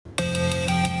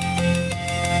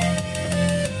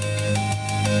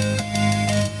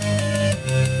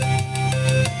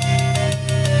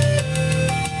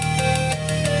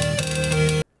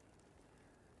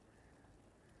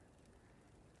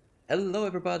Hello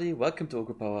everybody, welcome to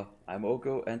Ogo Power. I'm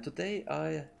Ogo and today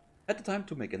I had the time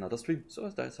to make another stream, so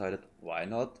I decided why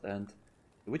not, and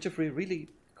The Witcher 3 really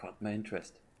caught my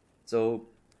interest. So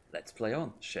let's play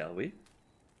on, shall we?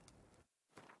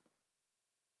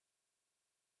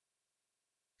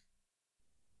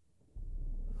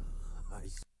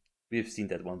 We've seen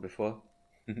that one before.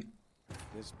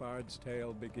 This bard's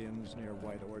tale begins near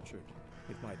White Orchard,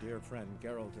 with my dear friend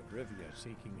Geralt of Rivia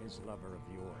seeking his lover of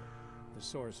yore, the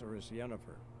sorceress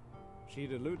Yennefer.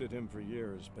 She'd eluded him for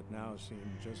years, but now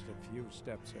seemed just a few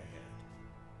steps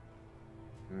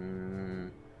ahead.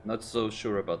 Not so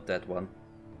sure about that one.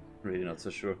 Really not so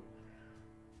sure.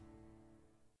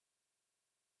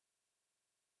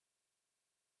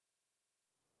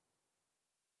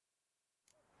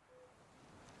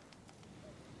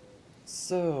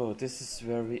 So, this is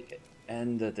where we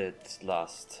ended it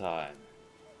last time.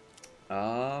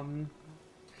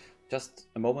 Just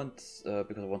a moment,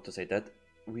 because I want to say that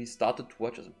we started to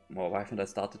watch, my wife and I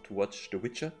started to watch The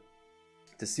Witcher,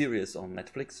 the series on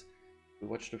Netflix. We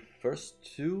watched the first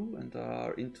two and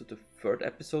are into the third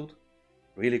episode.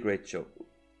 Really great show,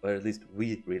 or at least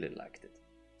we really liked it.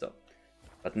 So,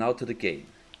 but now to the game.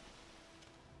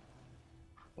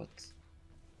 What?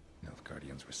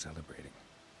 Nilfgaardians were celebrating.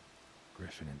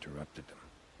 Griffin interrupted them.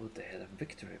 Oh, they had a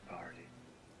victory party.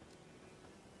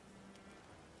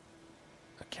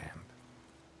 A camp.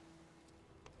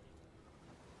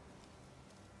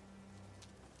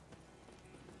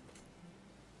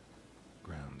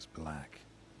 Grounds black,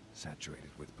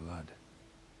 saturated with blood.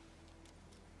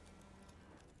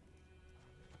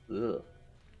 Ugh.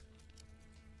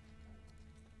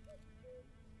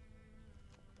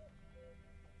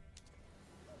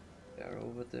 They're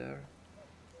over there.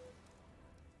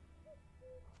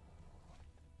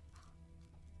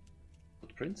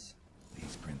 Footprints?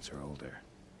 These prints are older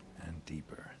and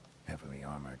deeper, heavily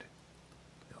armored.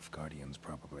 Nilfgaardians,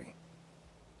 probably.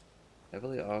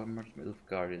 Heavily armored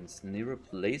Nilfgaardians near a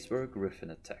place where a griffin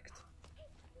attacked.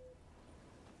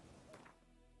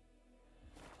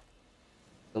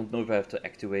 Don't know if I have to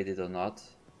activate it or not.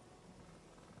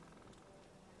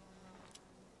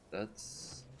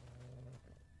 That's...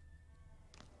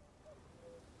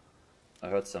 I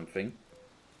heard something.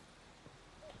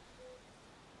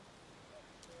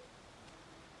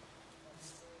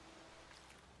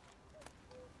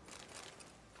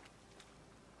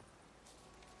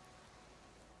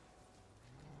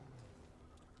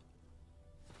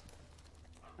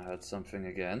 I heard something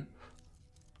again.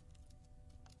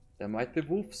 There might be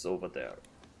wolves over there.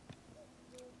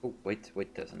 Oh, wait,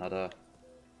 there's another...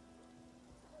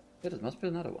 Yeah, there must be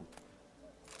another one.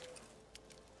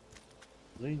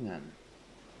 Linen.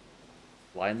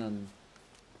 Linen.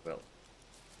 Well.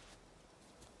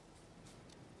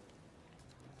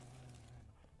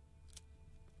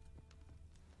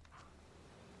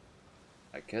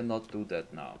 I cannot do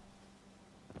that now.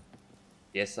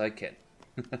 Yes, I can.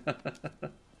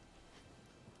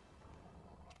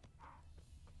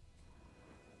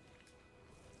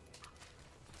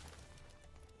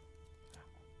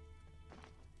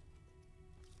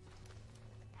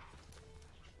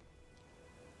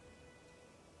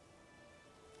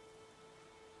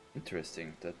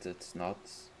 Interesting that it's not...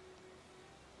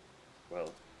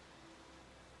 Well...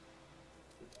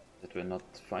 That we're not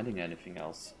finding anything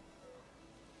else.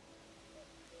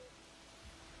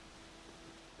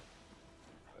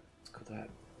 Let's go there.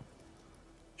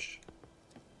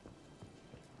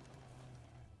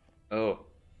 Oh,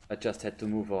 I just had to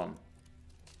move on.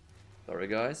 Sorry,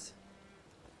 guys.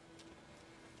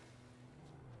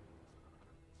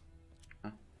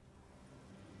 Huh?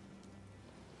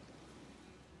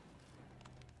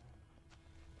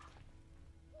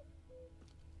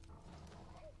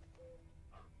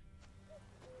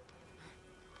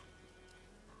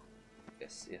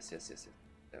 Yes.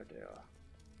 There they are.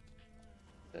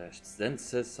 The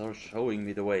senses are showing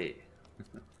me the way.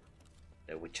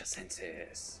 The Witcher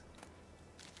senses.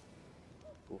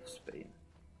 Wolfsbane.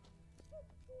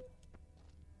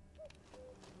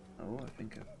 Oh, I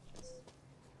think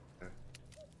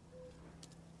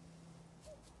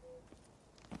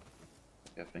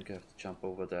I think I have to jump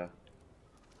over there.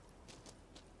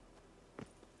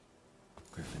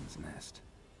 Griffin's nest.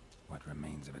 What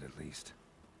remains of it, at least.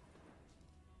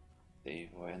 They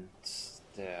went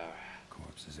there.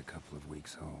 Corpse is a couple of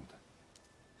weeks old.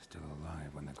 Still alive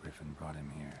when the Griffin brought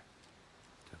him here.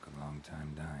 Took a long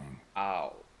time dying.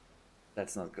 Ow.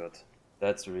 That's not good.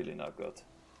 That's really not good.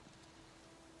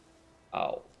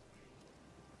 Ow.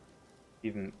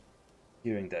 Even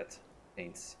hearing that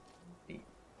pains me.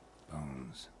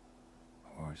 Bones.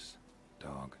 Horse.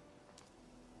 Dog.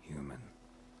 Human.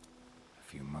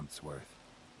 few months' worth.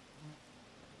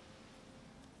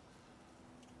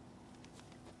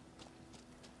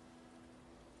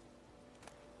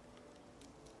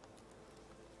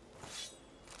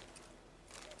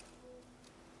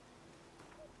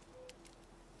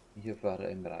 Hier war er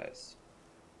im Reis.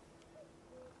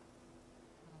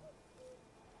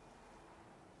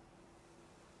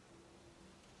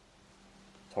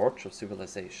 Torch of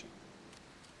Civilization.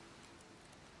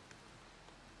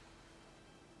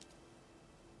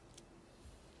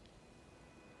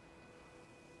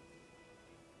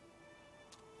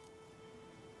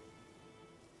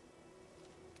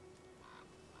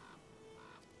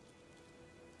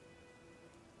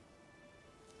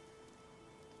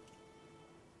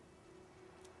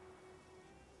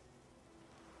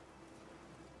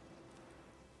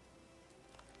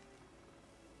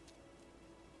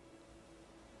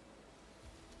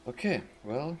 Okay,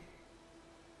 well,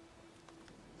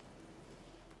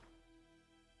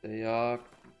 they are.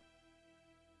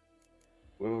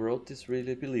 Whoever wrote this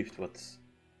really believed what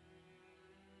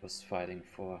was fighting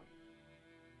for.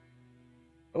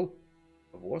 Oh,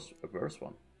 a worse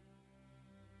one.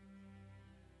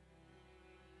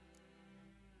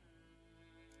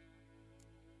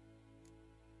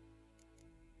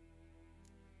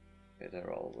 Okay,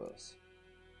 they're all worse.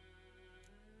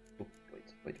 Oh, wait.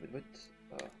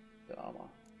 The armor,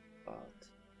 but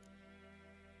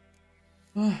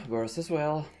worse as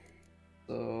well.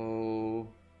 So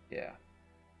yeah,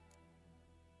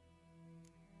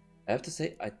 I have to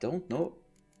say I don't know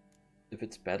if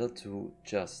it's better to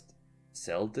just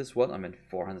sell this one. I mean,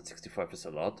 465 is a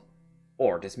lot,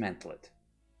 or dismantle it.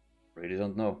 Really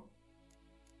don't know.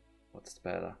 What's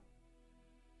better?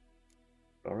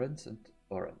 Orange and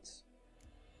orange.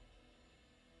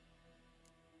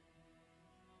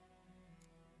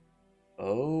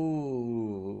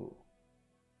 Oh.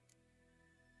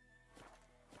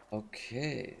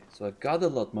 Okay, so I got a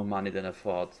lot more money than I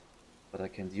thought, but I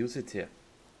can't use it here.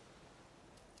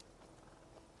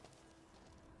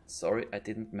 Sorry, I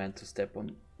didn't mean to step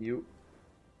on you.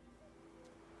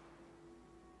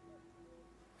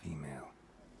 Female.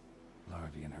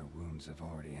 Larvae in her wounds have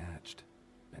already hatched.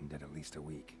 Been dead at least a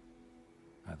week.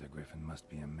 Other griffin must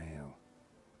be a male.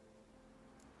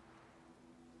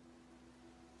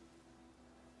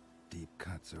 Deep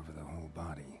cuts over the whole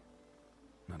body.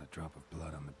 Not a drop of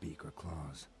blood on the beak or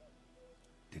claws.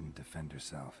 Didn't defend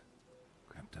herself.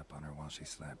 Crept up on her while she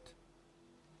slept.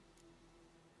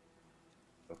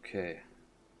 Okay.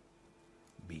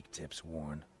 Beak tips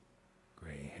worn.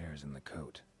 Gray hairs in the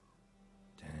coat.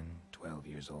 10, 12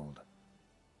 years old.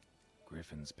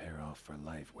 Griffins pair off for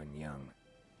life when young.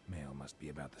 Male must be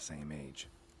about the same age.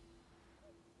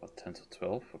 About 10 to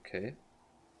 12, okay.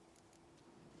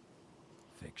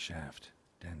 Thick shaft,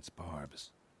 dense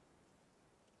barbs.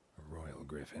 A royal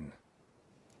griffin.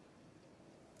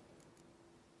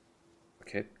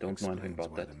 Okay, don't know anything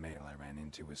about why that. The male I ran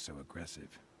into was so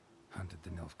aggressive. Hunted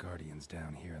the Nilfgaardians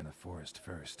down here in the forest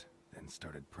first, then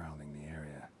started prowling the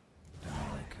area. Done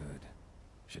all I could.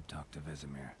 Should talk to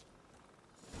Vesemir.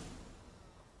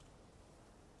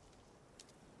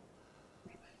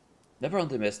 Never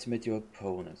underestimate your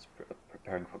opponents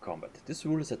preparing for combat. This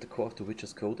rule is at the core of the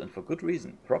Witcher's Code, and for good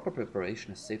reason. Proper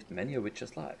preparation has saved many a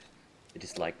Witcher's life. It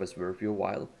is likewise worth your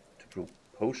while to brew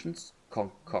potions,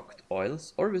 concoct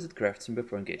oils, or visit craftsmen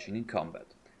before engaging in combat.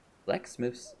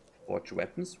 Blacksmiths forge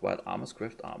weapons, while armors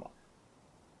craft armor.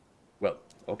 Well,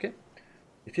 okay.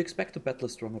 If you expect to battle a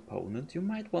strong opponent, you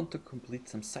might want to complete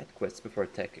some side quests before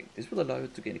attacking. This will allow you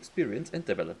to gain experience and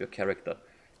develop your character,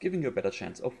 giving you a better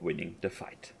chance of winning the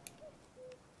fight.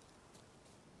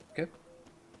 Okay.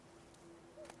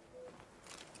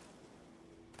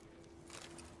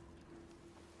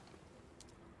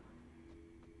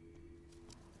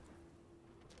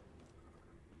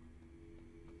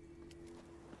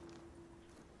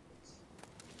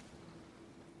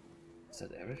 Is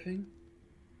that everything?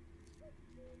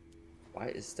 Why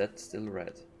is that still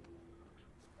red?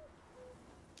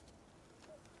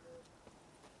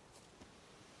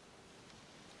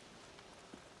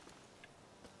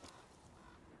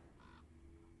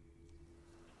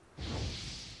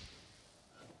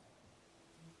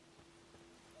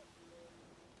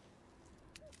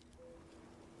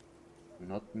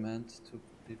 Not meant to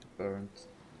be burnt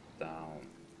down.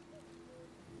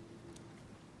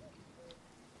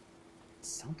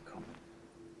 Sound coming.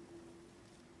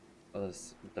 Well,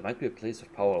 there might be a place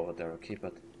of power over there, okay,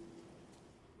 but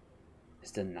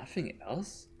is there nothing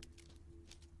else?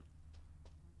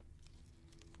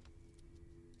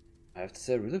 I have to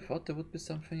say, I really thought there would be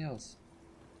something else.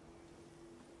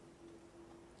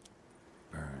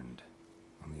 Burned.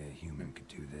 Only a human could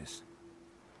do this.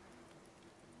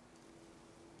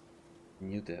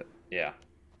 Knew there. Yeah.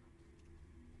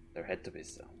 There had to be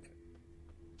something.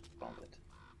 Found it.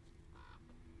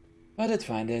 I did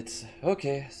find it.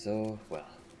 Okay, so, well.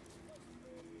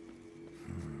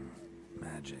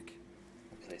 Magic.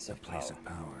 A place A of place power. of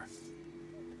power.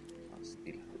 Oh,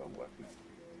 still wrong weapon.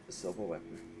 The silver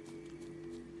weapon.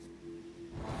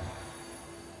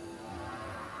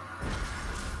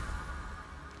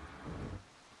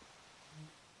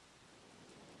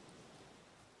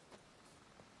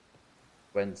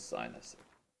 When sinus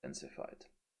intensified.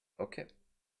 Okay.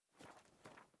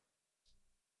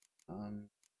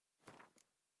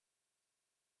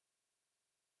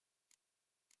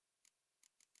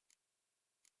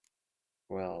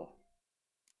 Well.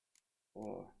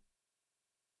 Oh.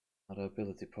 Another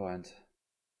ability point.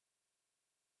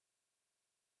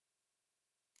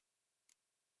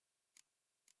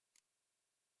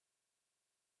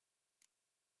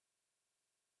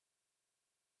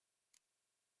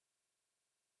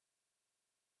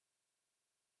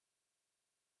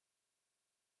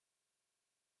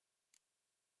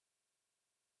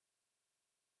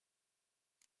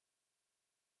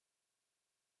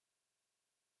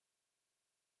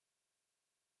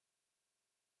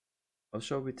 Or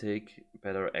shall we take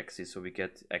better access so we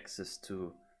get access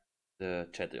to the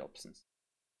chat options?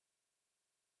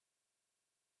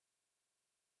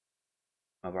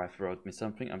 My wife wrote me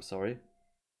something, I'm sorry.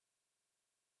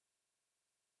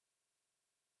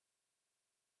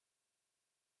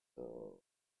 So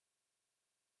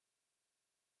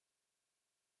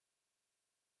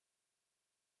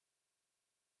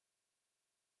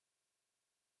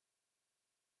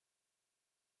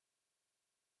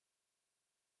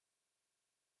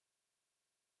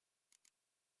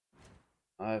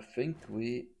I think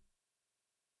we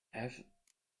have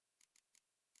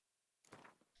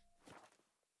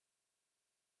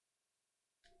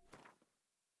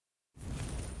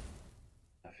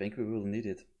I think we will need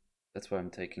it. That's why I'm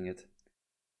taking it.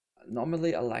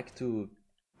 Normally I like to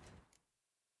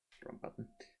wrong button.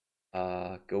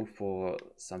 Go for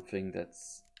something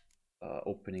that's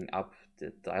opening up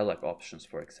the dialogue options,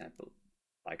 for example.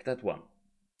 Like that one.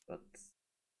 But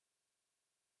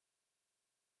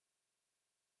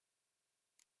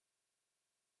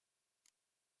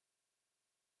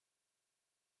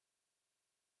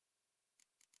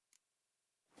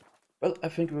well, I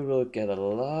think we will get a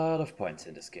lot of points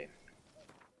in this game.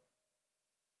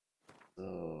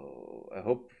 So I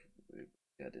hope we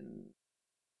get in.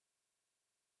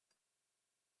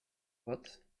 What?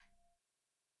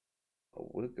 Oh,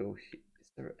 we'll go here.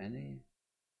 Is there any?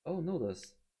 Oh, no,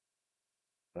 there's.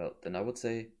 Well, then I would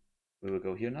say we will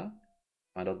go here now,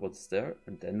 find out what's there,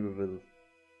 and then we will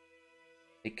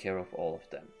take care of all of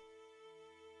them.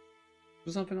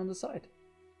 Do something on the side.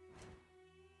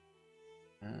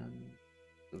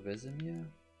 The Vesemir.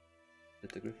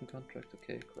 Did the Griffin contract?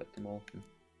 Okay, collect them all.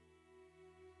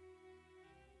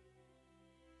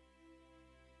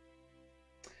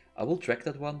 I will track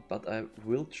that one, but I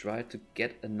will try to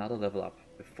get another level up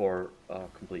before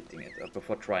completing it,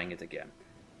 before trying it again.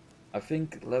 I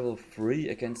think level 3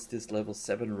 against this level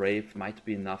 7 Wraith might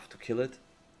be enough to kill it.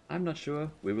 I'm not sure,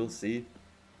 we will see.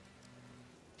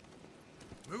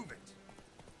 Move it.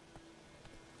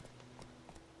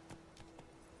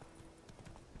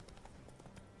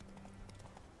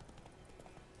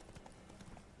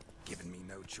 Giving me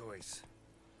no choice.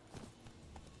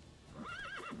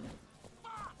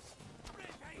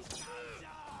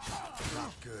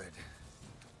 Not good.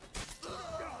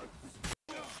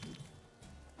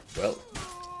 Well,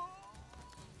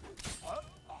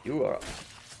 you are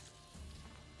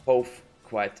both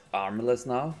quite armless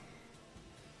now.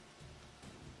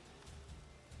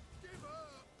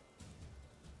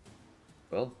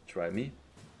 Well, try me.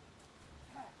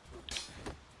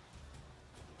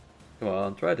 Come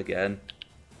on, try it again.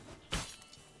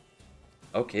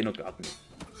 Okay, no, got me.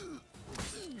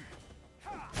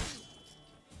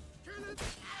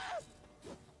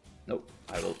 Nope,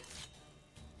 I will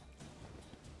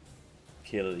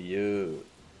kill you.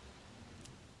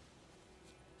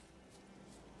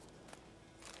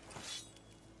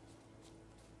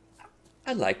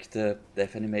 I like the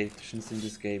death animations in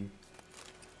this game.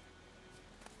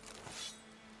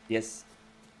 Yes.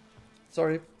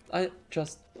 Sorry, I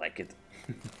just like it.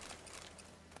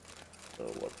 So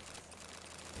what?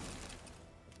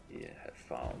 Yeah, I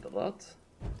found a lot.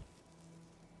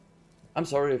 I'm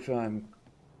sorry if I'm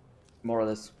more or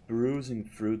less bruising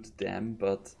through them,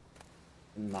 but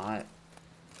in my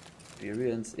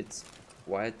experience it's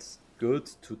quite good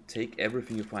to take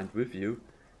everything you find with you,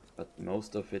 but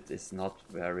most of it is not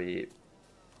very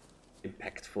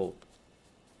impactful.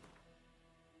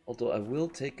 Although I will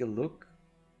take a look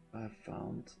I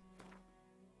found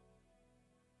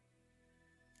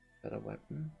better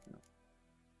weapon. No.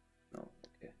 No,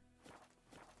 okay.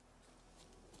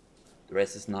 The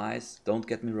rest is nice, don't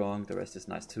get me wrong, the rest is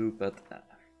nice too, but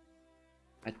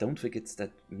I don't think it's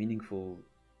that meaningful.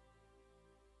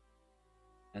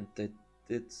 And they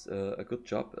did a good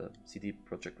job, CD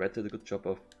Projekt Red did a good job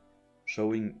of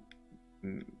showing,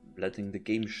 letting the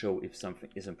game show if something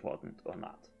is important or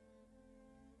not.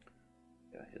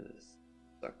 Yeah, here's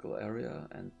the circle area,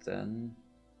 and then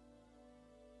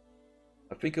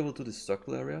I think I will do the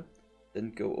circle area,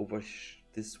 then go over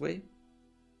this way,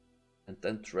 and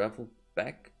then travel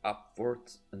back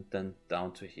upwards and then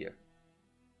down to here.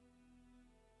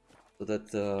 So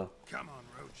that Come on,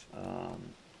 Roach.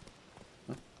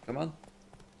 oh, come on,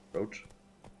 Roach.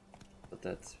 So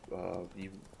that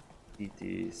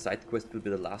the side quest will be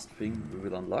the last thing we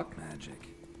will unlock. Magic.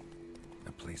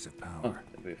 A place of Oh, power.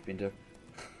 we've been there.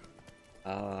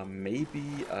 Maybe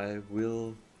I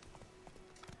will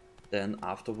then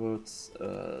afterwards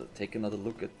take another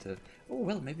look at the... Oh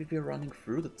well, maybe we're running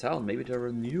through the town. Maybe there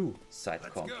are new side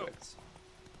contracts.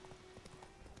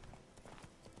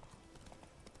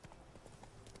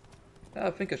 Yeah,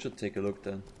 I think I should take a look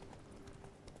then.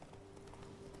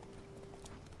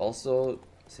 Also,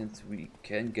 since we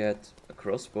can get a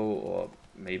crossbow or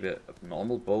maybe a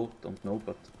normal bow, don't know,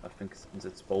 but I think since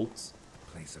it's bolts.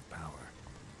 Place of power.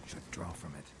 Should draw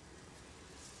from it.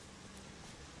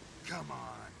 Come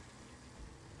on.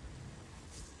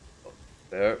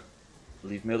 There,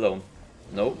 leave me alone.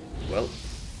 No, well,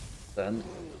 then,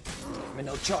 give me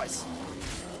no choice.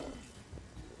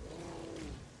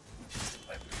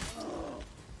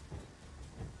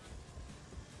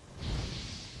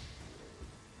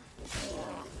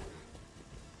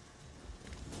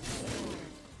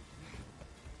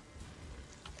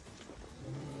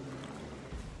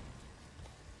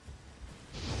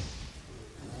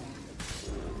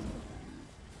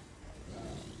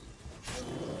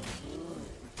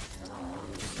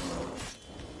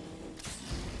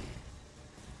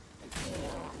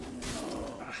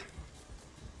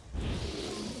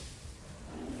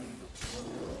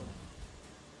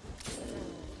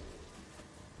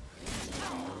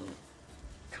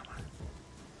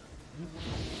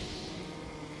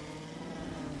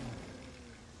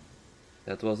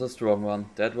 That was a strong one.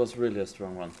 That was really a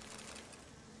strong one.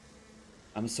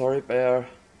 I'm sorry, bear.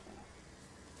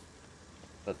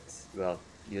 But, well,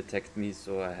 you attacked me,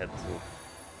 so I had to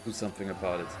do something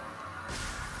about it.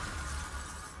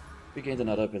 We gained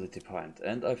another ability point,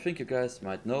 and I think you guys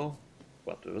might know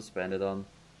what we will spend it on.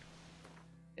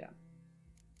 Yeah.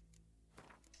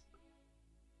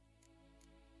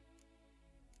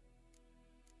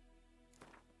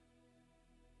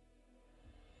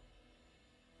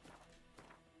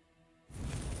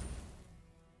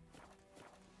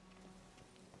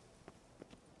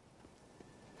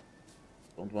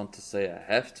 Don't want to say I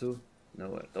have to.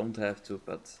 No, I don't have to,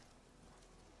 but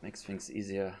makes things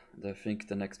easier. And I think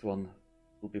the next one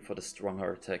will be for the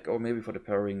stronger attack, or maybe for the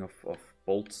parrying of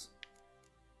bolts.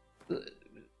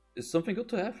 Is something good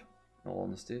to have? In all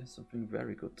honesty, something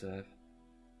very good to have.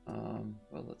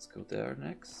 Well, let's go there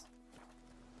next.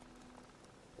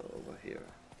 Over here.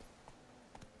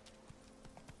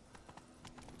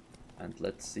 And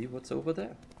let's see what's over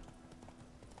there.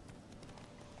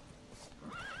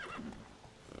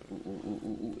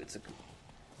 Ooh, it's a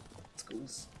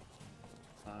goose.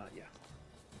 Yeah.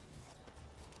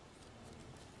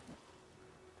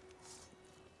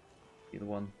 Either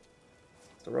one.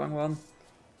 It's the wrong one.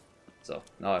 So,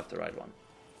 now I have the right one.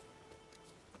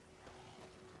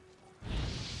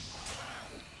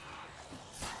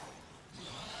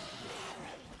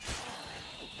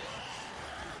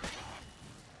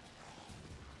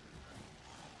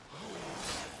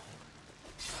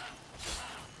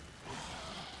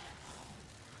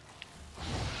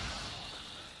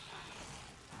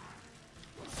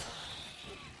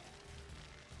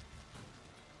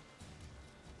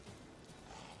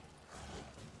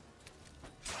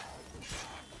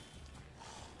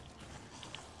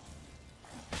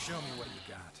 Show me what you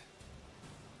got.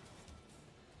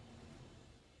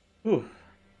 Whew.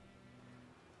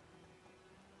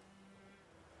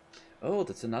 Oh,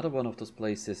 that's another one of those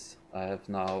places I have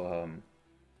now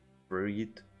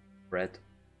Fred?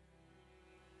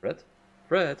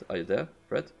 Fred, are you there?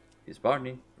 Fred? It's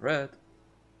Barney. Fred.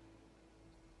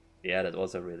 Yeah, that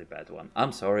was a really bad one.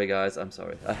 I'm sorry, guys. I'm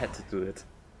sorry. I had to do it.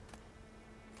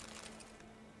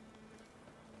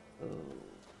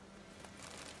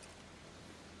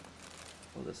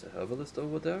 Oh, there's a herbalist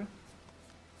over there.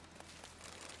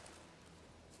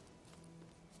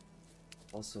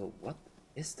 Also, what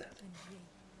is that?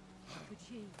 Could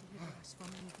you deliver us from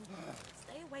evil?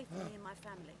 Stay away from me and my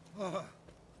family.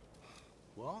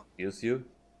 What? Use you.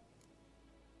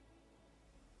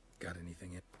 Got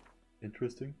anything in?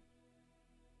 Interesting.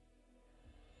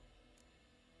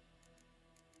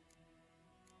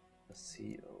 A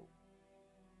CO.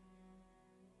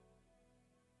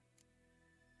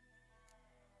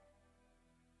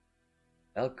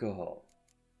 Alcohol.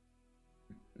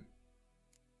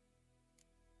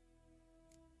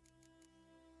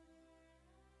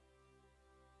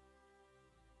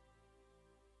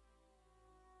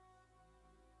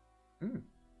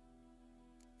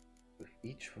 With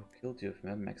each foe killed, you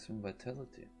have maximum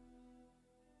vitality.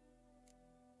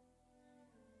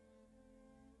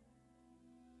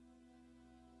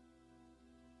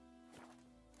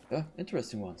 Yeah,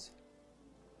 interesting ones.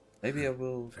 Maybe I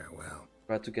will Farewell.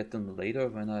 try to get them later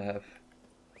when I have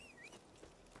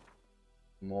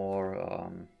more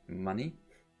money.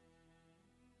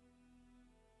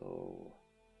 So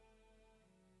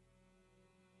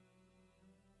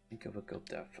I think I will go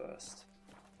there first.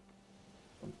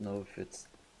 Don't know if it's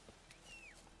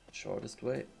the shortest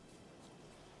way.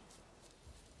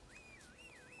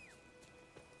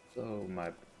 So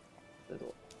my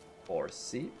little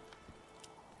horsey.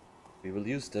 We will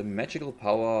use the magical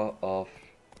power of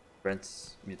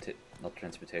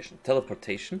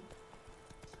teleportation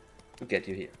to get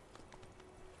you here.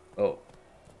 Oh.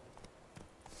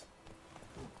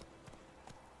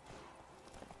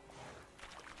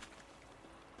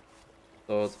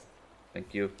 So,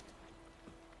 thank you.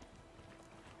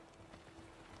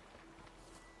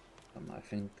 I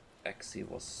think Axie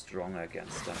was strong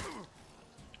against them.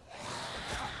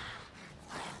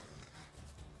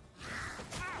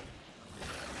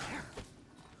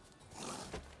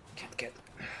 Can't get.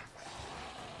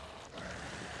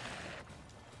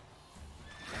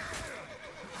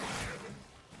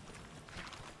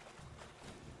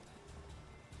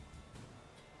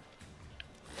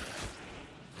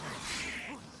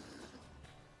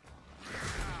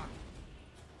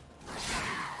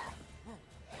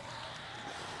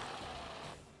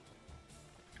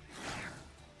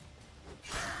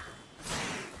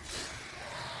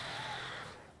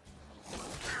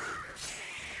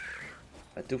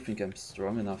 I do think I'm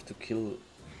strong enough to kill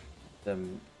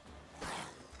them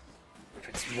if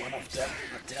it's one of them,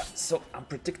 but they're so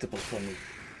unpredictable for me.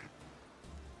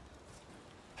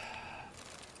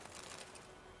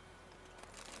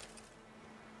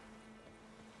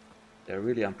 They're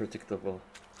really unpredictable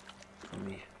for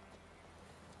me.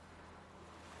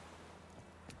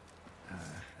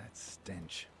 That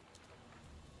stench.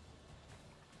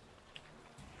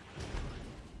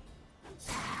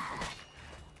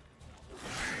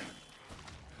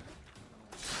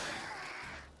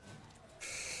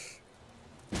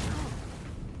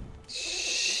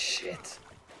 Shit.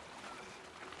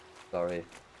 Sorry.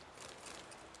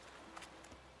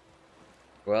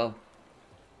 Well.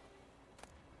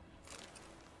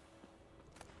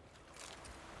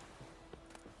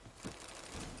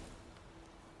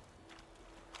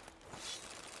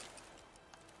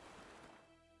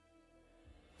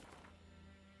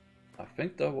 I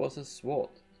think there was a sword.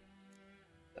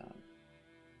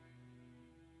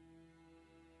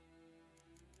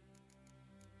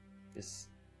 Is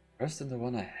worse than the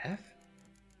one I have?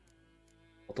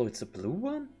 Although it's a blue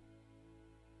one?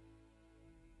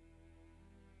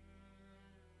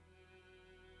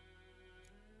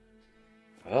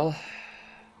 Well,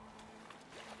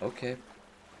 okay.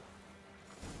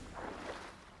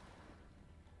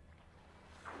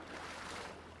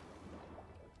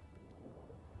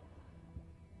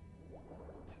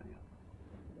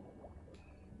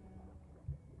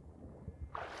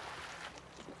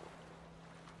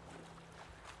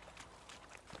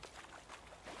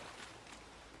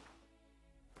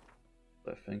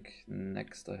 I think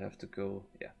next I have to go,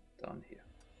 yeah, down here.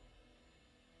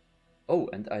 Oh,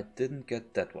 and I didn't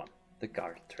get that one, the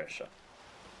guard treasure.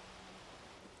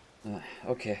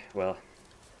 Okay, well.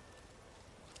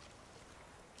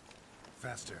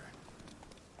 Faster.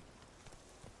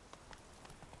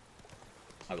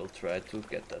 I will try to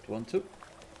get that one too.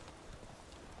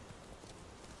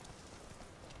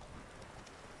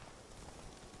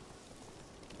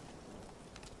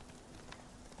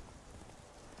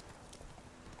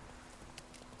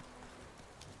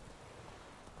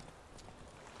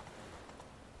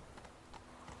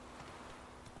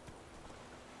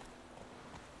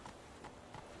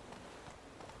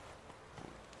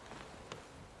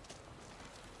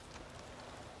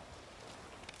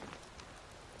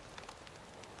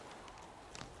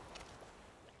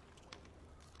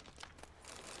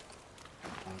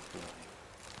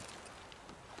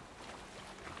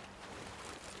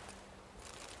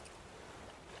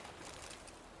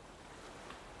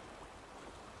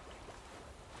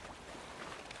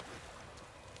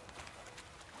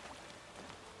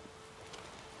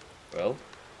 Well,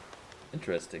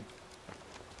 interesting.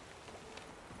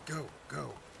 Go,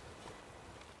 go.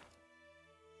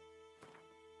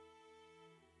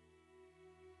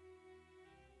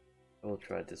 I will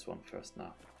try this one first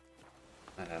now.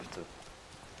 I have to.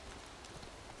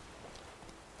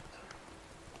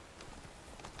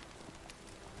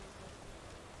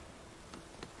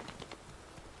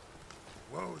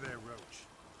 Whoa there, Roach.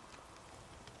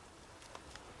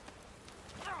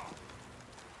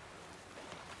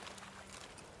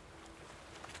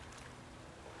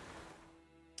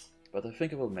 But I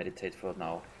think I will meditate for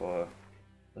now, for a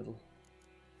little.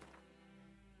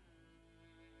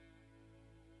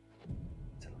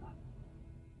 Till now.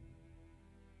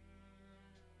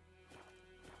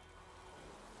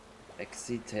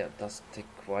 Exit does take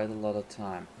quite a lot of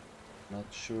time. Not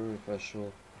sure if I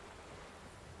should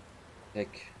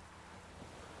take.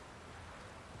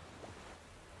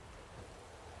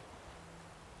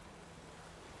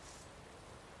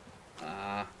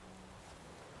 Ah.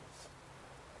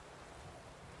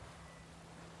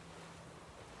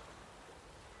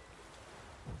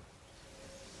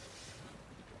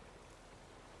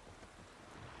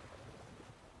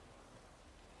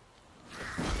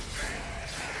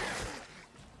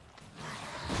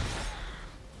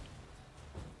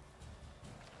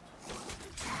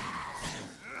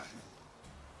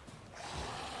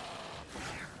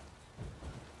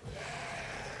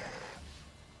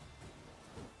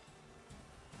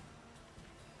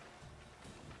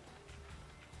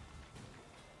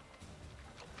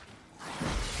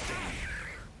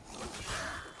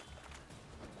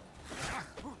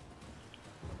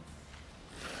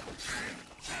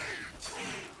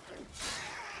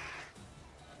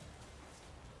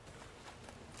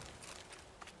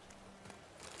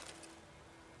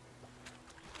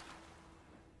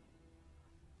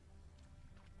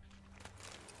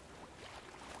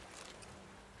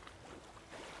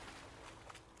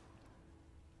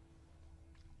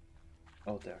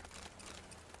 Oh, there.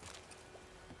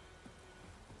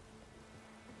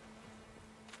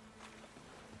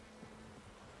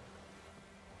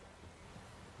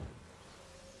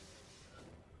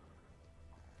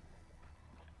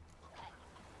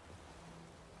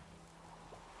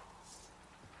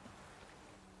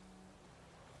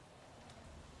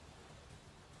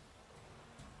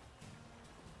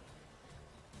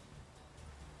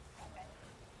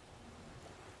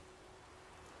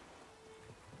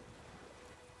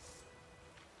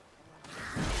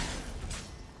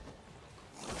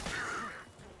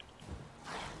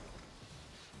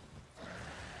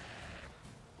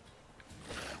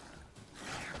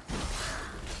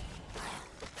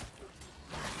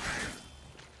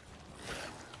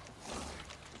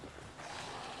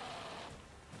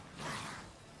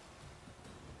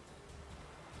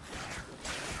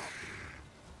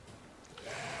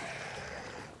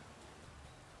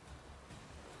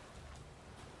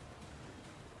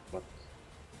 What?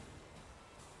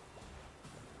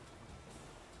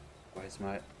 Why is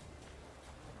my...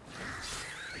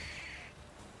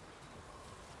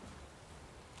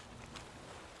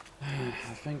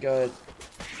 I think I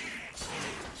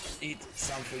eat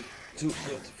something too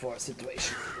good for a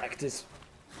situation like this.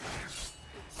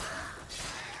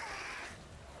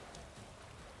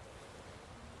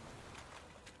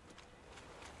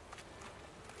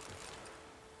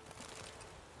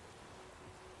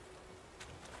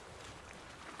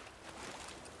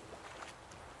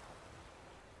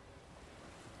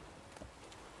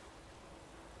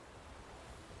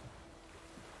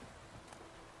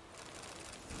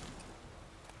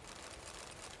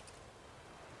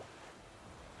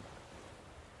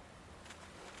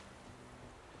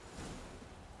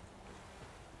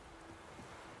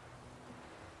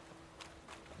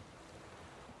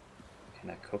 Can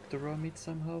I cook the raw meat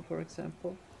somehow, for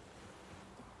example?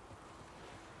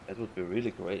 That would be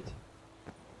really great.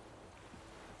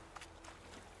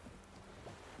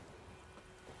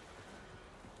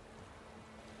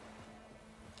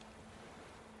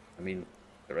 I mean,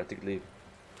 theoretically,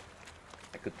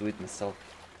 I could do it myself.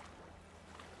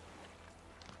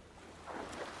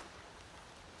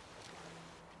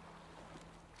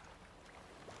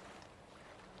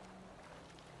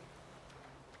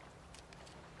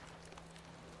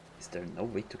 Is there no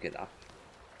way to get up?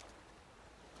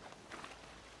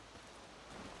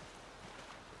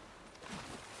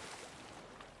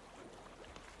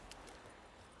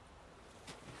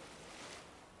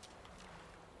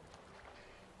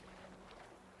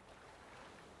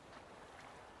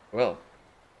 Well,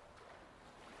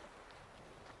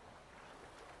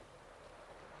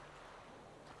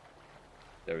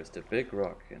 there is the big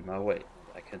rock in my way.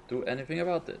 I can't do anything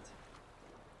about it.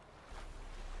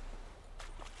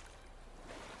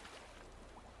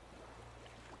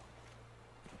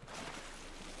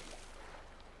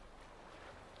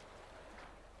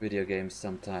 video games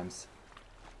sometimes.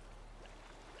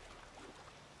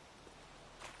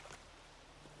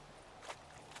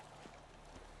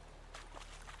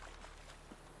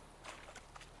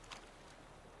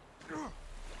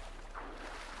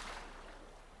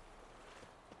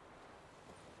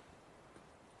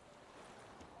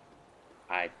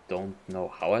 I don't know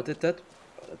how I did that,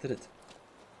 but I did it.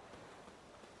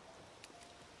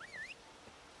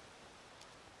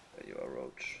 There you are,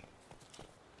 Roach.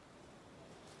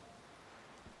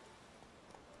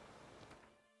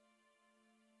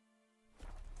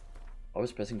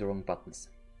 Always pressing the wrong buttons.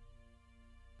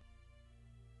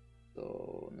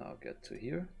 So now get to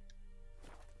here.